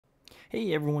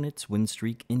Hey everyone, it's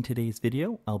Winstreak. In today's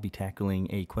video, I'll be tackling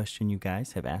a question you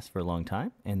guys have asked for a long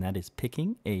time, and that is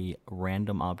picking a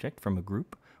random object from a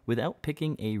group without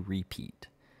picking a repeat.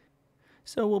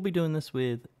 So we'll be doing this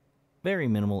with very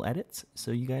minimal edits,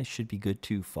 so you guys should be good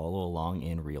to follow along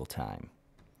in real time.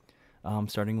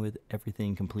 Starting with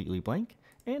everything completely blank,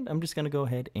 and I'm just going to go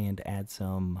ahead and add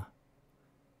some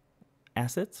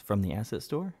assets from the asset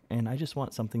store, and I just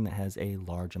want something that has a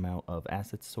large amount of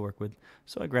assets to work with,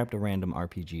 so I grabbed a random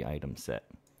RPG item set.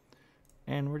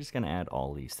 And we're just going to add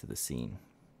all these to the scene.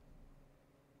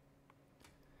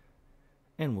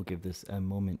 And we'll give this a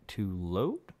moment to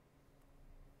load.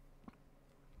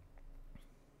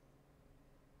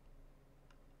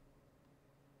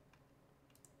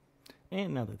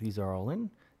 And now that these are all in,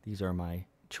 these are my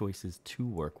choices to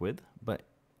work with, but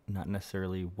not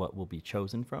necessarily what will be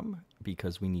chosen from,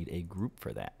 because we need a group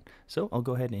for that. So I'll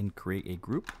go ahead and create a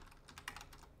group,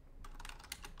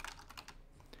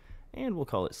 and we'll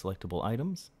call it selectable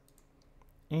items.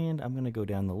 And I'm going to go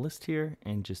down the list here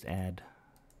and just add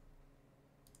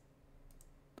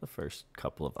the first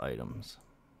couple of items.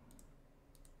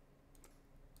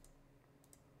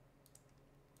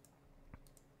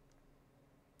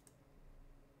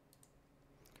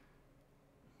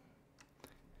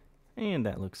 And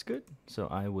that looks good, so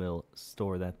I will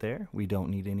store that there. We don't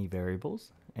need any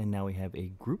variables, and now we have a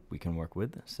group we can work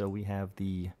with. So we have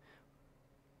the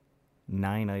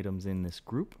 9 items in this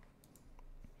group.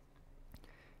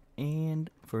 And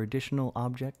for additional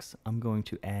objects, I'm going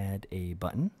to add a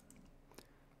button,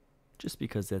 just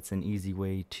because that's an easy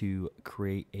way to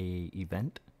create a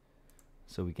event.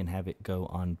 So we can have it go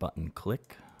on button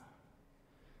click.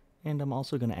 And I'm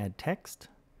also going to add text,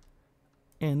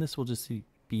 and this will just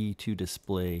be to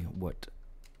display what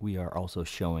we are also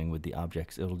showing with the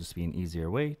objects. It'll just be an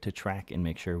easier way to track and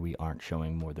make sure we aren't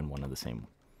showing more than one of the same.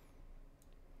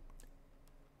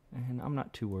 And I'm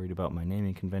not too worried about my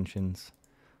naming conventions.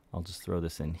 I'll just throw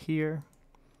this in here.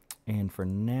 And for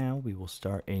now, we will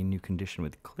start a new condition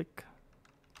with click.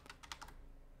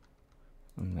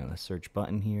 And then the search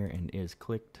button here and is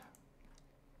clicked.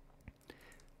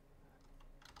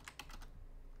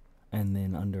 And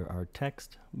then under our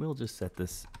text, we'll just set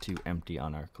this to empty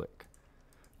on our click.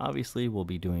 Obviously, we'll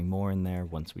be doing more in there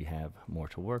once we have more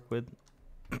to work with.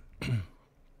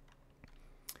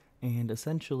 And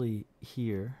essentially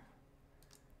here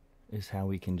is how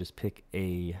we can just pick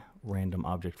a random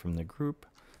object from the group.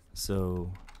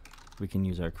 So we can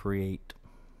use our create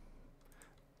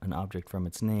an object from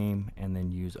its name, and then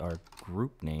use our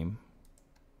group name,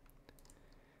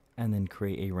 and then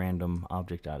create a random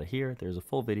object out of here. There's a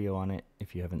full video on it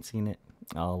if you haven't seen it.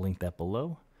 I'll link that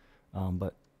below.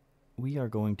 But we are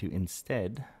going to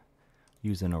instead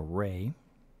use an array,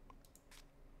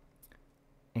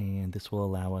 and this will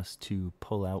allow us to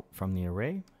pull out from the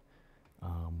array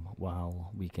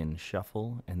while we can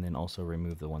shuffle and then also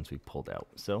remove the ones we pulled out.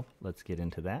 So let's get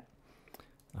into that.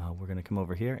 We're going to come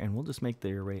over here, and we'll just make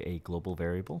the array a global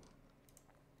variable.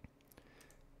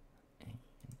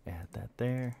 Add that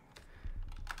there.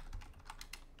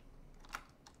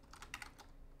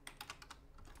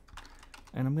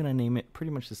 And I'm going to name it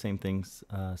pretty much the same things,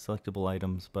 selectable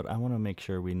items, but I want to make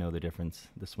sure we know the difference.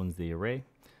 This one's the array,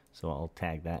 so I'll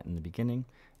tag that in the beginning.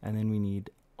 And then we need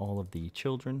all of the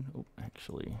children. Oh,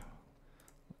 actually,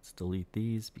 let's delete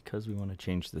these because we want to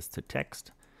change this to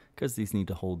text, because these need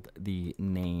to hold the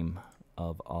name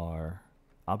of our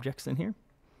objects in here.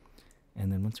 And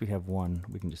then once we have 1,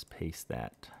 we can just paste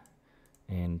that.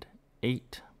 And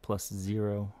 8 plus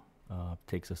 0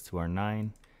 takes us to our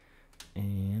 9.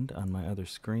 And on my other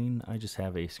screen, I just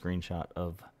have a screenshot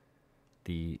of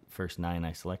the first 9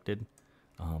 I selected.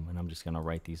 And I'm just going to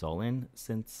write these all in,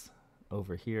 since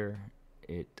over here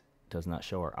it does not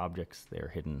show our objects.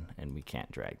 They're hidden and we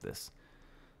can't drag this.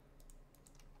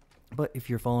 But if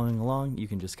you're following along, you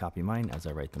can just copy mine as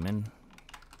I write them in.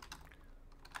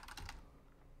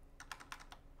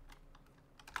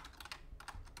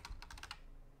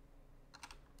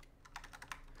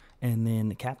 And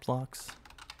then caps locks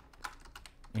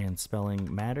and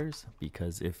spelling matters,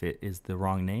 because if it is the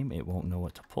wrong name, it won't know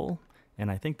what to pull.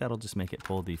 And I think that'll just make it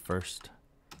pull the first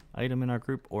item in our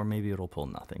group, or maybe it'll pull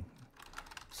nothing.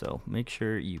 So make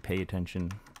sure you pay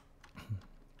attention.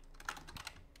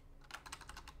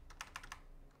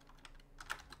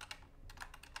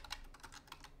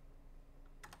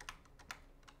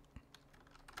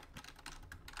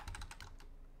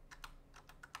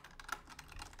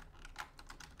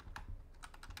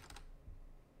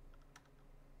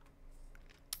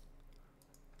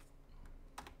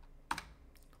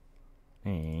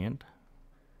 And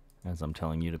as I'm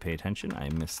telling you to pay attention, I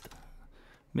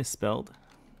misspelled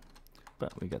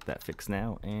but we got that fixed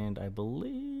now, and I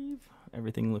believe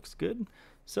everything looks good.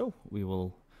 So we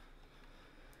will,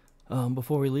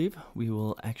 before we leave, we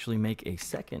will actually make a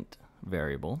second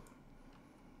variable,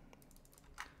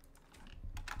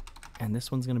 and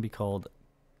this one's going to be called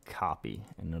copy,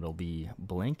 and it'll be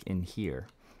blank in here.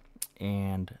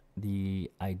 And the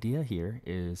idea here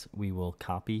is we will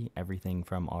copy everything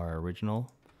from our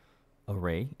original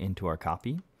array into our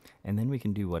copy, and then we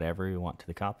can do whatever we want to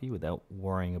the copy without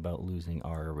worrying about losing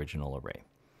our original array.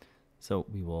 So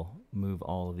we will move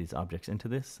all of these objects into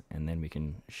this, and then we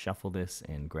can shuffle this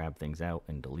and grab things out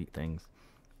and delete things,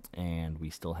 and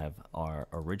we still have our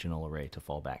original array to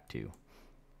fall back to.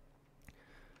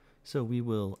 So we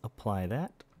will apply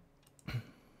that.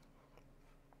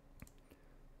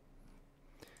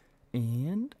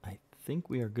 And I think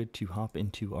we are good to hop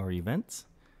into our events.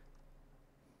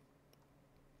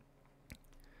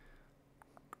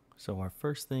 So our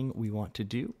first thing we want to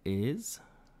do is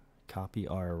copy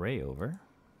our array over.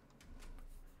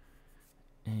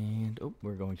 And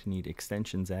we're going to need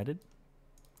extensions added.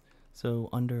 So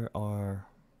under our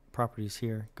properties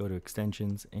here, go to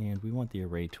extensions, and we want the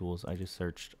array tools. I just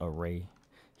searched array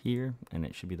here, and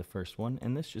it should be the first one.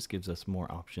 And this just gives us more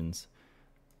options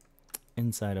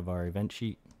inside of our event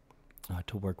sheet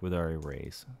to work with our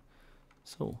arrays.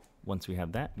 So once we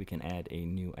have that, we can add a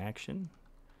new action,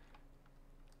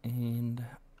 and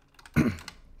it's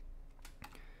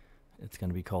going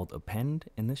to be called append,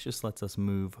 and this just lets us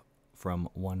move from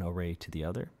one array to the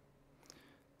other.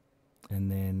 And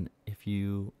then if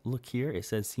you look here, it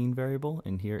says scene variable,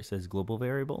 and here it says global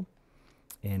variable,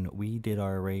 and we did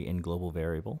our array in global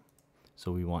variable,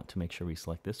 so we want to make sure we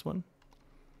select this one.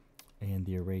 And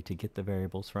the array to get the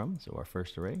variables from, so our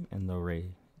first array, and the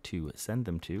array to send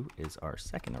them to is our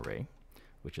second array,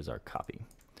 which is our copy.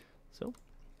 So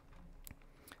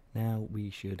now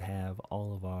we should have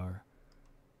all of our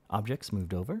objects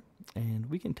moved over, and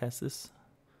we can test this.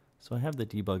 So I have the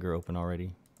debugger open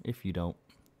already. If you don't,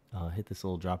 hit this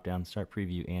little drop down, start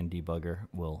preview, and debugger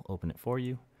will open it for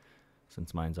you.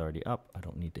 Since mine's already up, I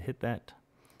don't need to hit that.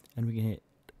 And we can hit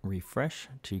refresh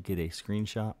to get a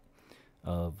screenshot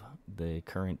of the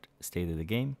current state of the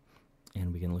game,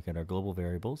 and we can look at our global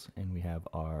variables, and we have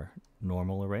our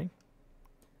normal array,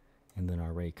 and then our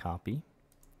array copy,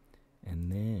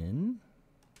 and then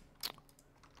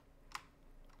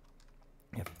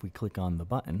if we click on the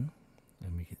button,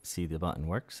 and we can see the button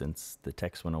works since the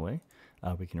text went away,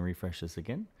 we can refresh this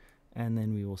again, and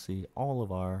then we will see all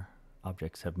of our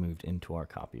objects have moved into our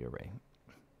copy array.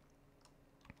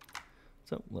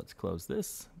 So let's close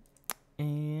this,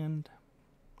 and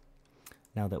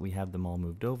now that we have them all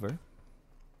moved over,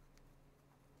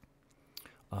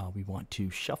 we want to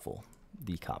shuffle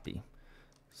the copy.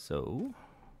 So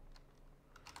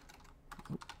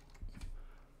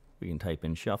we can type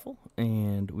in shuffle,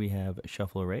 and we have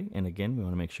shuffle array. And again, we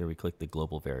want to make sure we click the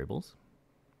global variables,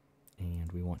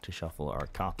 and we want to shuffle our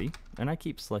copy. And I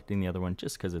keep selecting the other one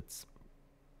just because it's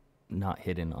not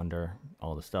hidden under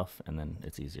all the stuff, and then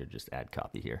it's easier to just add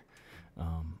copy here.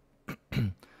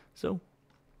 So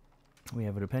we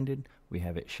have it appended, we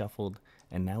have it shuffled,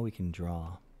 and now we can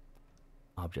draw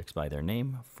objects by their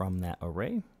name from that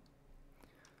array.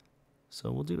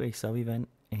 So we'll do a sub event,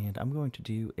 and I'm going to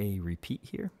do a repeat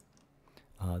here.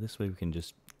 This way we can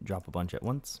just drop a bunch at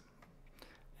once,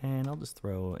 and I'll just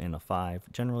throw in a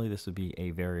 5. Generally this would be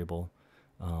a variable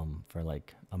for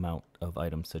like amount of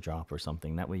items to drop or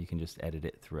something. That way you can just edit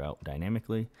it throughout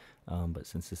dynamically, but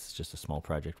since this is just a small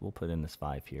project, we'll put in this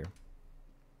 5 here.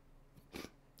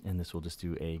 And this will just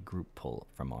do a group pull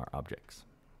from our objects.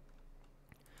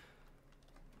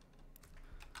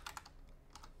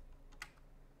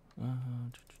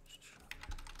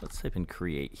 Let's type in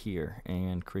create here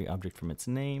and create object from its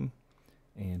name.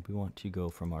 And we want to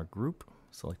go from our group,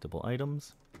 selectable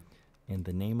items. And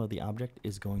the name of the object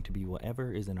is going to be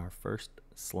whatever is in our first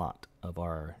slot of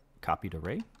our copied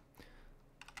array.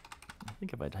 I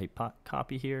think if I type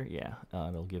copy here, yeah,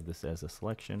 it'll give this as a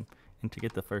selection. And to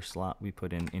get the first slot, we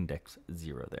put in index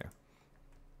 0 there.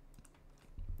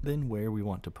 Then where we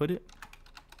want to put it,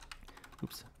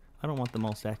 oops, I don't want them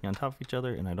all stacking on top of each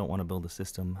other, and I don't want to build a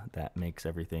system that makes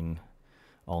everything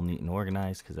all neat and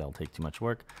organized because that'll take too much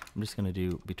work. I'm just going to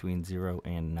do between 0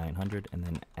 and 900 and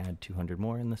then add 200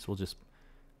 more, and this will just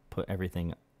put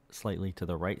everything slightly to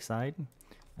the right side.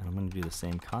 And I'm going to do the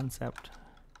same concept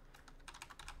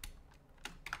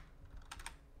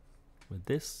with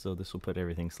this, so this will put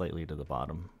everything slightly to the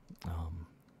bottom.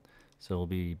 So it'll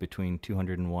be between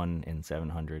 201 and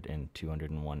 700 and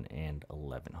 201 and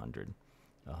 1100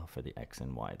 for the X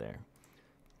and Y there.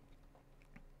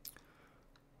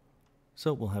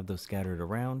 So we'll have those scattered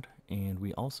around, and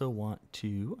we also want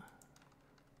to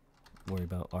worry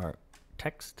about our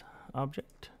text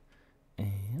object,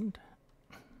 and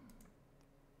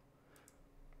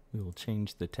we will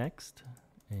change the text,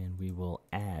 and we will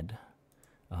add,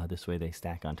 this way they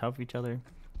stack on top of each other,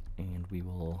 and we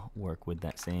will work with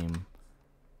that same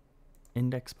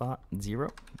index spot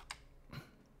 0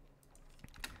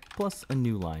 plus a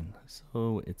new line,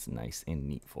 so it's nice and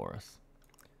neat for us.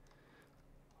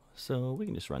 So we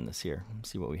can just run this here,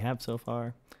 see what we have so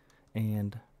far,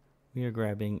 and we are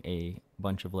grabbing a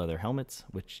bunch of leather helmets,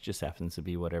 which just happens to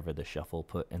be whatever the shuffle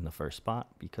put in the first spot,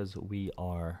 because we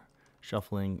are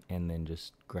shuffling and then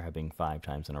just grabbing 5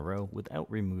 times in a row without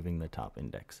removing the top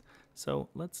index. So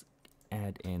let's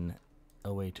add in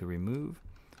a way to remove,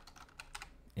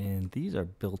 and these are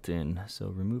built in. So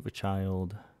remove a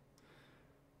child,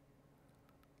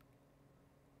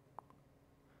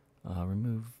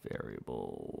 remove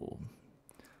variable,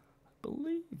 I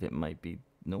believe it might be,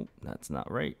 nope, that's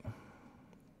not right.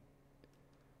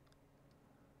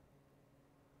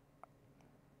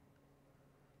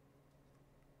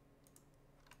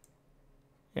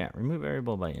 Yeah, remove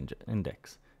variable by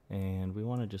index, and we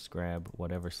want to just grab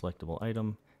whatever selectable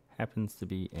item happens to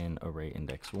be in array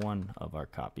index 1 of our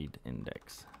copied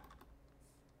index.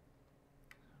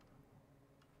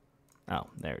 Oh,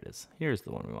 there it is. Here's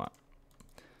the one we want.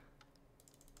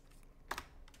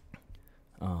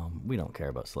 We don't care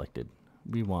about selected.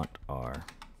 We want our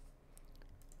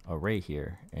array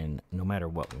here, and no matter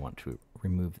what, we want to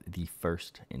remove the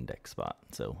first index spot,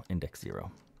 so index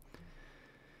 0.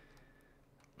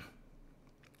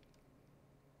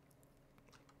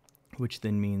 Which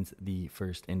then means the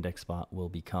first index spot will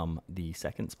become the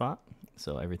second spot,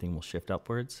 so everything will shift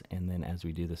upwards, and then as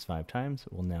we do this 5 times,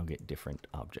 we'll now get different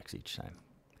objects each time.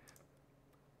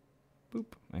 Boop,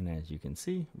 and as you can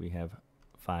see, we have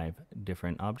 5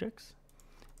 different objects,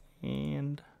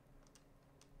 and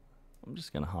I'm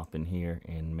just going to hop in here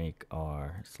and make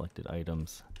our selected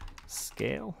items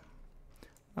scale.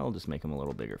 I'll just make them a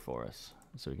little bigger for us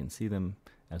so we can see them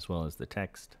as well as the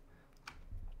text.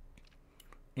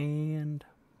 And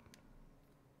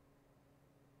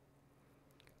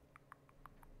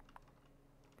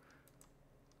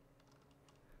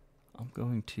I'm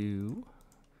going to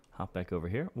hop back over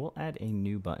here. We'll add a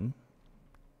new button.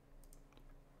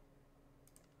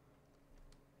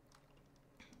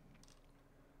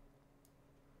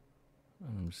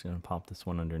 I'm just going to pop this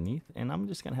one underneath, and I'm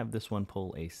just going to have this one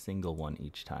pull a single one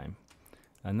each time.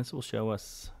 And this will show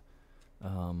us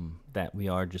that we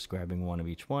are just grabbing one of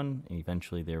each one, and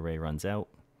eventually the array runs out.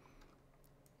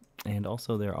 And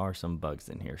also there are some bugs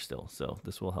in here still, so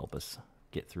this will help us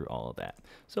get through all of that.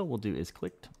 So what we'll do is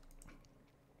clicked,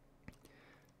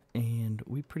 and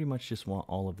we pretty much just want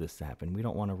all of this to happen. We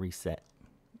don't want to reset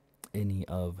any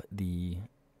of the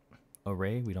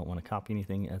array. We don't want to copy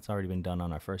anything. That's already been done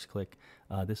on our first click.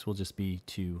 This will just be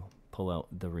to pull out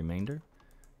the remainder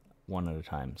one at a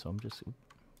time. So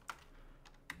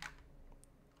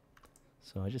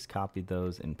I just copied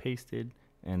those and pasted,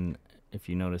 and if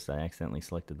you notice, I accidentally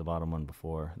selected the bottom one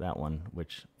before that one,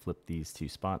 which flipped these 2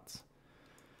 spots,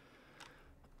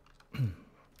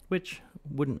 which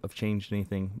wouldn't have changed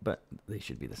anything, but they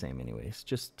should be the same anyways,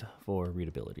 just for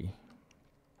readability.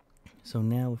 So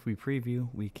now if we preview,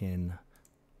 we can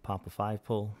pop a 5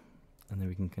 pull, and then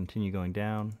we can continue going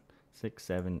down 6,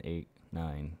 7, 8,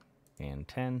 9, and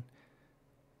 10.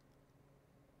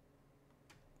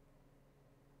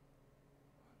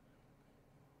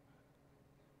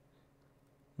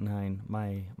 Nine,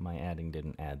 my adding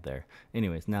didn't add there.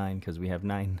 Anyways, 9, because we have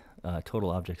 9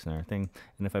 total objects in our thing,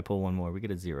 and if I pull one more, we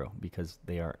get a 0 because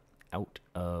they are out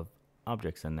of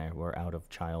objects in there. We're out of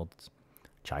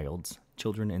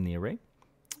children in the array,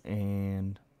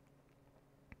 and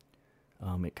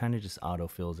it kind of just auto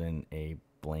fills in a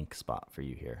blank spot for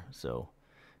you here. So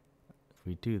if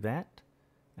we do that,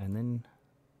 and then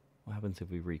what happens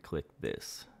if we re-click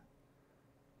this?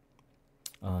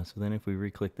 So then if we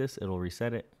re-click this, it'll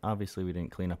reset it. Obviously we didn't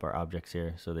clean up our objects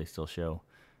here, so they still show,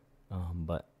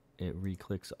 but it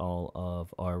re-clicks all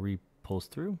of our pulls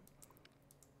through,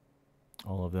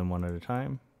 all of them one at a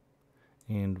time.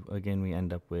 And again, we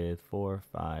end up with 4,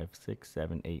 5, 6,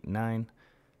 7, 8, 9,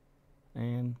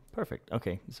 and perfect.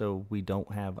 Okay, so we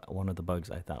don't have one of the bugs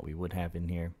I thought we would have in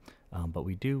here, but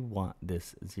we do want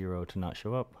this 0 to not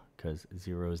show up because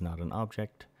 0 is not an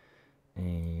object,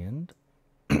 and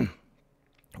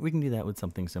we can do that with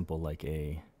something simple like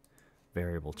a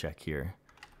variable check here.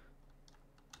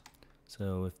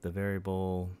 So if the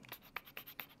variable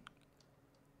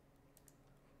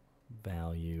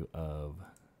value of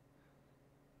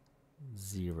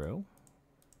 0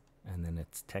 and then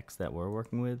it's text that we're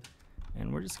working with,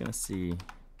 and we're just going to see,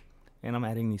 and I'm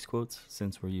adding these quotes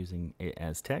since we're using it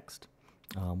as text.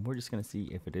 We're just going to see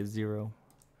if it is 0,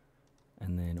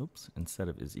 and then oops, instead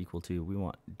of is equal to, we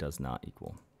want does not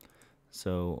equal.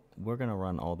 So we're going to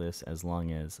run all this as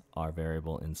long as our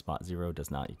variable in spot 0 does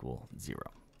not equal 0.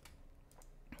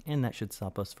 And that should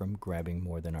stop us from grabbing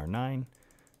more than our 9.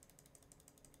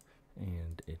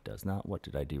 And it does not. What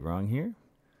did I do wrong here?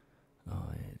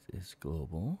 It is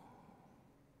global.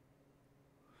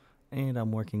 And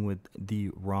I'm working with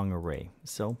the wrong array.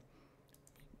 So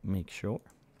make sure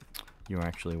you're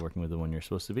actually working with the one you're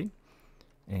supposed to be.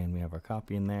 And we have our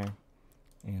copy in there.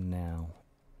 And now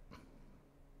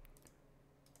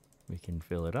we can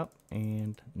fill it up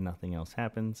and nothing else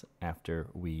happens after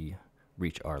we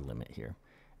reach our limit here.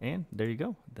 And there you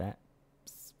go. That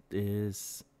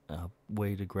is a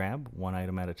way to grab one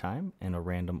item at a time in a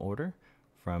random order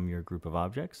from your group of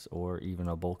objects, or even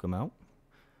a bulk amount.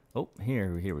 Oh,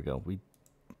 here we go.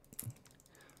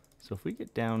 So if we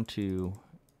get down to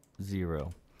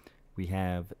 0, we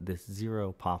have this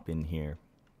 0 pop in here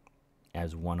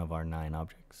as one of our 9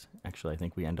 objects. Actually, I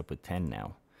think we end up with 10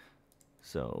 now.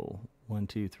 So 1,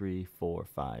 2, 3, 4,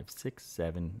 5, 6,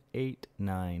 7, 8,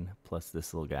 9, plus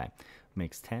this little guy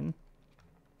makes 10.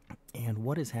 And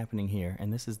what is happening here,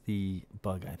 and this is the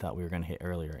bug I thought we were going to hit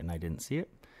earlier and I didn't see it,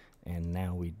 and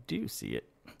now we do see it.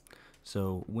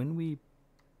 So when we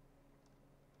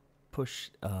push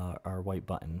our white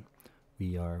button,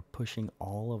 we are pushing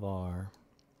all of our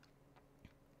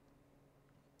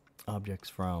objects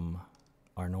from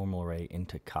our normal array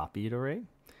into copied array.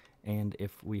 And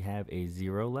if we have a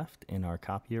 0 left in our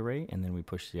copy array and then we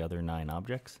push the other 9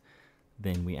 objects,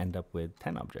 then we end up with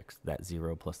 10 objects, that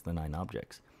 0 plus the 9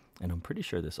 objects. And I'm pretty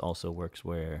sure this also works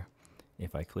where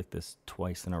if I click this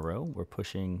twice in a row, we're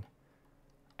pushing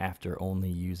after only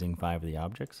using 5 of the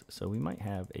objects. So we might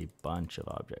have a bunch of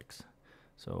objects.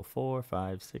 So 4,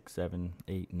 5, 6, 7,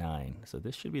 8, 9. So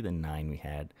this should be the 9 we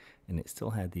had, and it still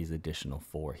had these additional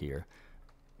 4 here.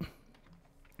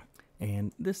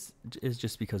 And this is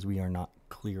just because we are not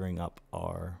clearing up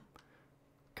our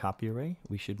copy array.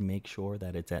 We should make sure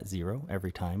that it's at 0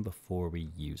 every time before we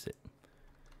use it.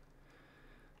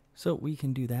 So we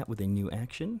can do that with a new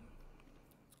action.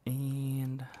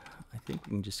 And I think we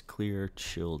can just clear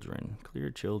children. Clear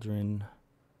children.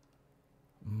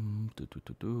 I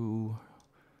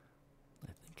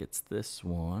think it's this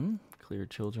one. Clear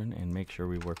children, and make sure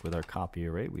we work with our copy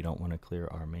array. We don't want to clear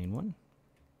our main one.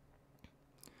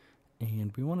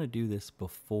 And we want to do this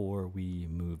before we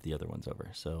move the other ones over.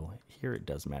 So here it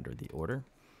does matter the order.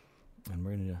 And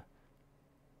we're going to,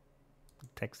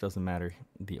 text doesn't matter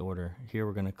the order. Here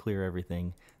we're going to clear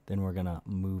everything. Then we're going to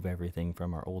move everything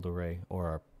from our old array or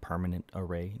our permanent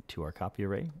array to our copy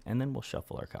array. And then we'll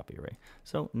shuffle our copy array.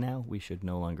 So now we should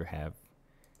no longer have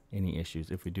any issues.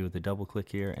 If we do the double click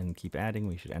here and keep adding,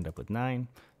 we should end up with 9.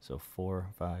 So 4,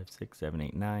 5, 6, 7,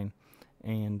 8, 9.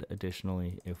 And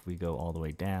additionally, if we go all the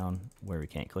way down where we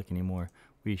can't click anymore,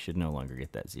 we should no longer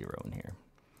get that 0 in here.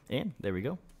 And there we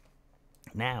go.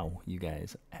 Now you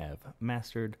guys have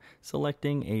mastered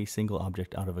selecting a single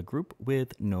object out of a group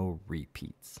with no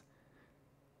repeats.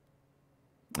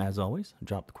 As always,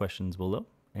 drop the questions below,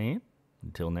 and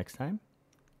until next time,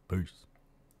 peace.